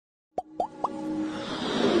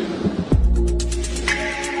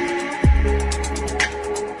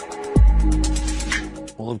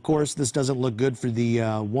of course, this doesn't look good for the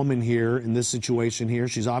woman here in this situation here.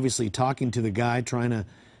 She's obviously talking to the guy, trying to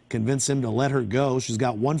convince him to let her go. She's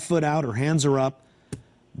got one foot out, her hands are up.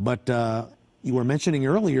 But you were mentioning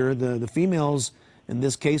earlier, the females in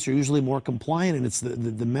this case are usually more compliant, and it's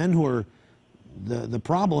the men who are the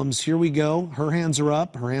problems. Here we go. Her hands are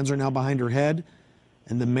up. Her hands are now behind her head.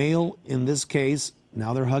 And the male, in this case,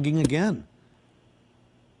 now they're hugging again.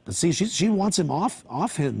 But see, she wants him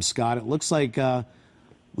off him, Scott. It looks like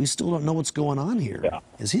we still don't know what's going on here. Yeah.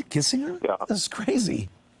 Is he kissing her? Yeah. This is crazy.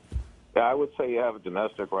 Yeah, I would say you have a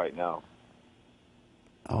domestic right now.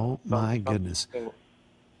 Oh, my goodness.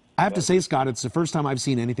 I have to say, Scott, it's the first time I've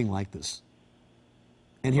seen anything like this.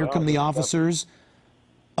 And here come the officers.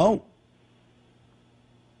 Oh.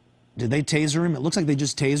 Did they taser him? It looks like they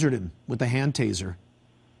just tasered him with a hand taser.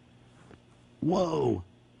 Whoa.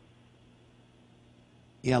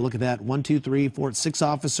 Yeah, look at that. 1, 2, 3, 4, 6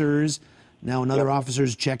 officers. Now another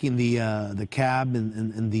officer's checking the cab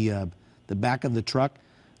and the back of the truck.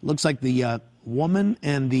 Looks like the woman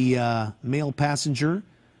and the male passenger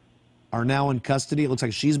are now in custody. It looks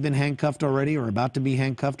like she's been handcuffed already or about to be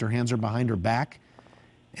handcuffed. Her hands are behind her back.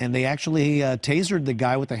 And they actually tasered the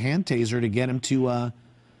guy with a hand taser to get him to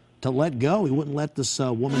let go. He wouldn't let this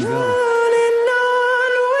woman go.